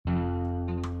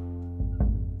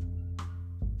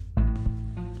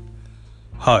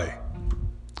Hi,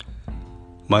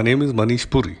 my name is Manish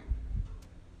Puri,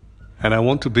 and I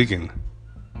want to begin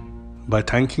by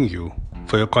thanking you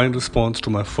for your kind response to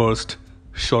my first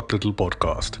short little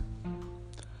podcast.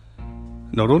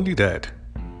 Not only that,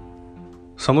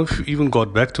 some of you even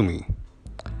got back to me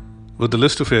with a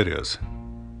list of areas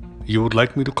you would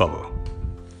like me to cover.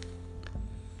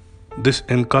 This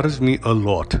encouraged me a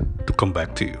lot to come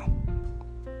back to you.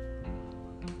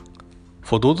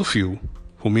 For those of you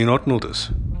who may not know this,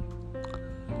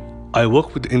 I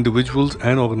work with individuals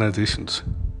and organizations,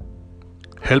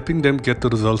 helping them get the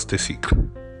results they seek.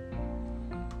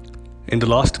 In the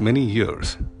last many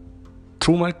years,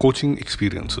 through my coaching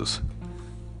experiences,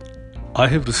 I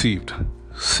have received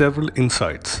several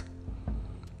insights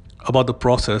about the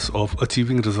process of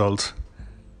achieving results,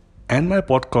 and my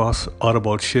podcasts are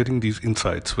about sharing these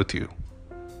insights with you.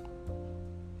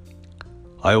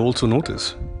 I also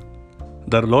notice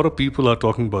that a lot of people are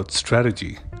talking about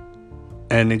strategy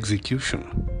and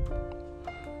execution.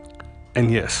 And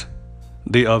yes,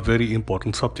 they are very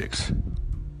important subjects.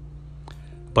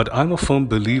 But I'm a firm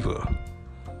believer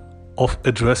of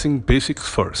addressing basics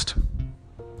first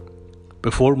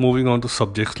before moving on to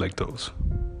subjects like those.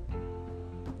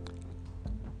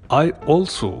 I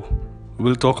also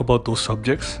will talk about those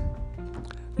subjects,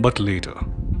 but later.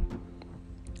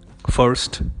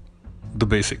 First, the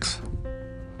basics.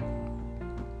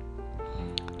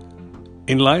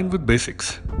 In line with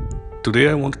basics, today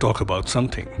I want to talk about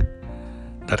something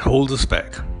that holds us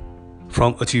back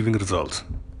from achieving results,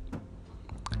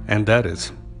 and that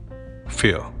is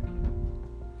fear.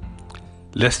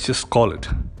 Let's just call it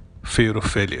fear of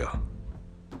failure.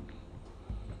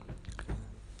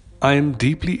 I am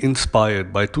deeply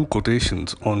inspired by two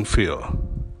quotations on fear,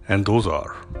 and those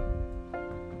are: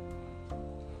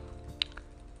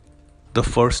 the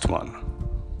first one,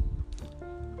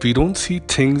 we don't see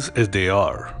things as they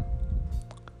are,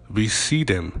 we see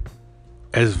them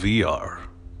as we are,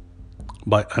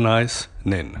 by Anais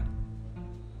Nin.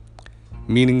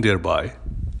 Meaning thereby,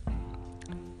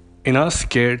 in our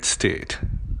scared state,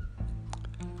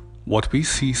 what we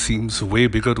see seems way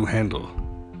bigger to handle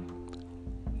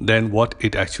than what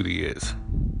it actually is.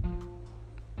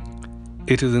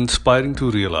 It is inspiring to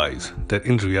realize that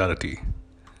in reality,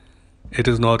 it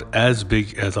is not as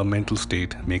big as our mental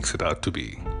state makes it out to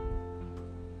be.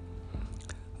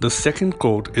 The second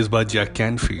quote is by Jack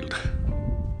Canfield,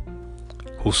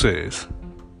 who says,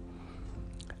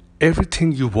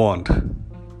 "Everything you want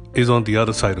is on the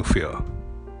other side of fear."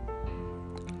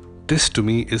 This to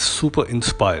me is super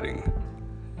inspiring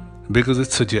because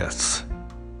it suggests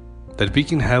that we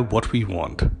can have what we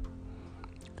want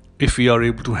if we are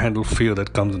able to handle fear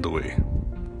that comes in the way.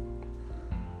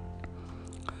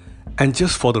 And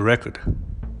just for the record,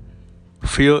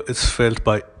 fear is felt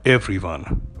by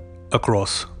everyone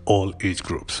across all age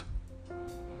groups.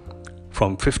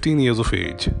 From 15 years of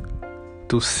age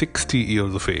to 60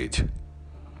 years of age,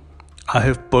 I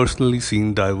have personally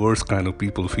seen diverse kind of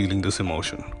people feeling this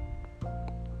emotion.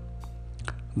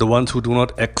 The ones who do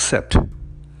not accept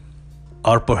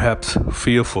are perhaps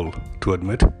fearful to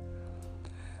admit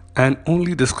and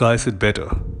only disguise it better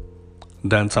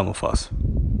than some of us.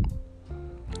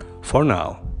 For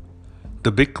now,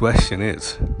 the big question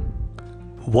is,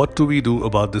 what do we do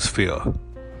about this fear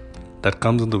that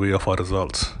comes in the way of our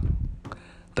results,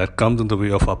 that comes in the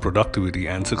way of our productivity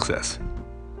and success?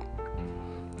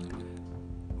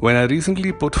 When I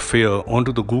recently put fear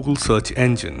onto the Google search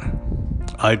engine,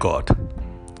 I got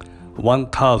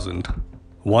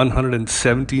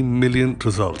 1,170 million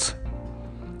results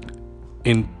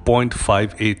in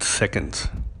 0.58 seconds,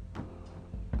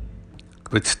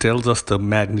 which tells us the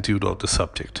magnitude of the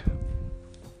subject.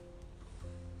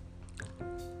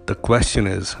 The question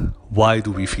is, why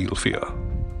do we feel fear?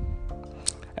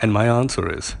 And my answer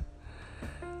is,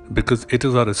 because it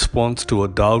is our response to a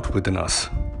doubt within us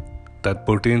that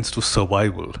pertains to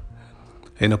survival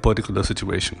in a particular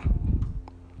situation.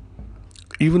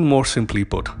 Even more simply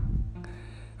put,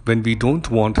 when we don't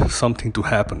want something to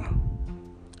happen,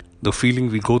 the feeling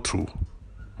we go through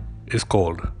is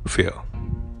called fear.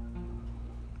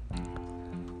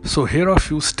 So here are a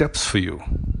few steps for you,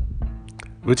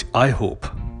 which I hope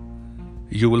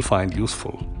you will find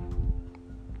useful.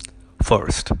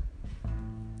 First,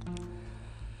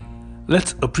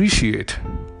 let's appreciate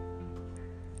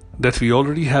that we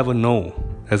already have a no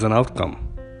as an outcome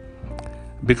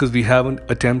because we haven't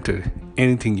attempted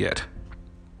anything yet.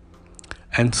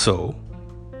 And so,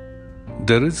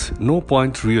 there is no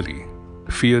point really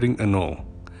fearing a no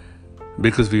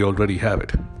because we already have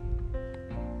it.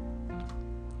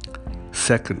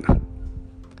 Second,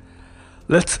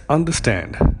 let's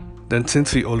understand then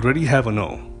since we already have a no,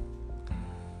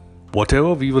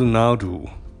 whatever we will now do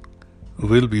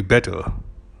will be better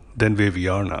than where we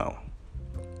are now.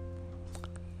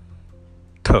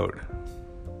 Third,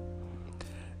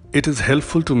 it is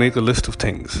helpful to make a list of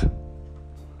things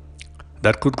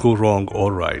that could go wrong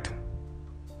or right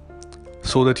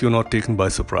so that you're not taken by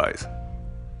surprise.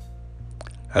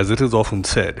 As it is often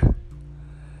said,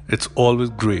 it's always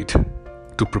great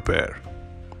to prepare.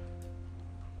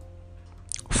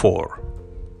 4.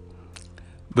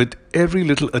 With every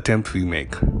little attempt we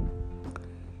make,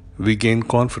 we gain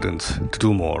confidence to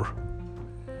do more,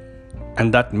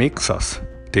 and that makes us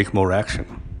take more action.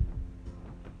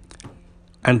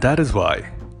 And that is why,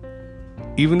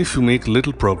 even if you make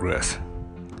little progress,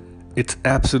 it's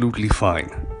absolutely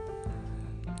fine.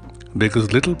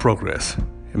 Because little progress,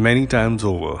 many times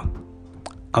over,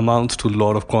 amounts to a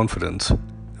lot of confidence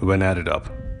when added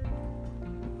up.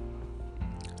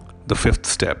 The 5th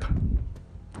step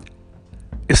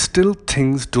is still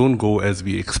things don't go as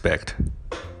we expect.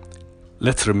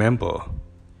 Let's remember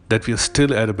that we are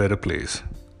still at a better place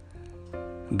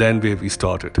than where we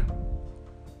started.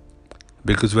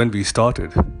 Because when we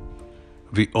started,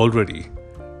 we already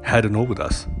had a no with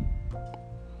us.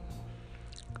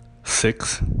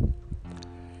 6.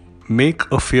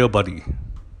 Make a fear buddy.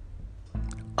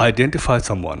 Identify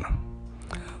someone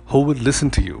who will listen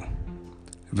to you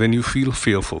when you feel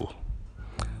fearful,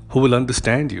 who will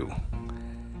understand you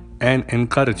and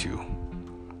encourage you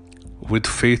with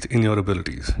faith in your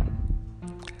abilities.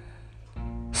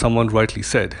 Someone rightly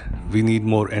said, we need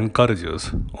more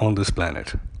encouragers on this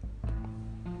planet.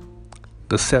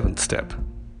 The 7th step.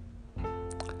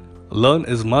 Learn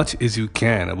as much as you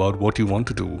can about what you want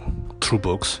to do through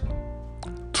books,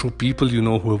 through people you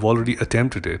know who have already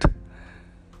attempted it,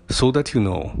 so that you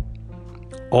know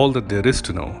all that there is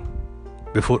to know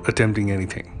before attempting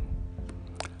anything.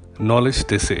 Knowledge,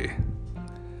 they say,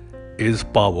 is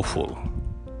powerful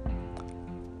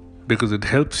because it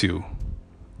helps you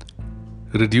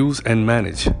reduce and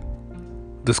manage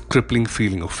this crippling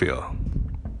feeling of fear.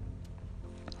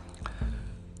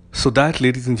 So that,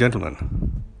 ladies and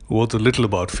gentlemen, was a little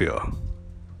about fear.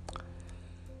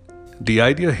 The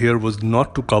idea here was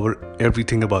not to cover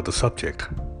everything about the subject,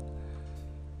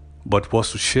 but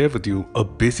was to share with you a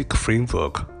basic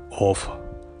framework of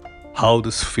how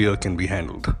this fear can be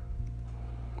handled.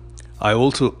 I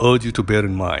also urge you to bear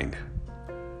in mind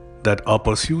that our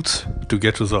pursuits to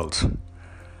get results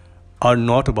are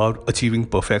not about achieving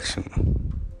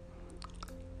perfection,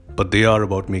 but they are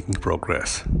about making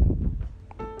progress.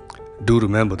 Do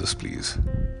remember this, please.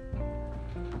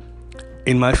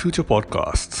 In my future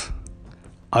podcasts,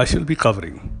 I shall be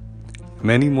covering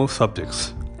many more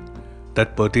subjects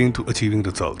that pertain to achieving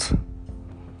results.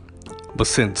 But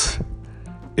since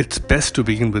it's best to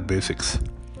begin with basics,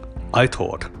 I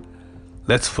thought,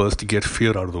 let's first get fear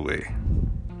out of the way.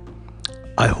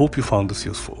 I hope you found this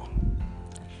useful.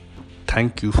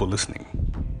 Thank you for listening.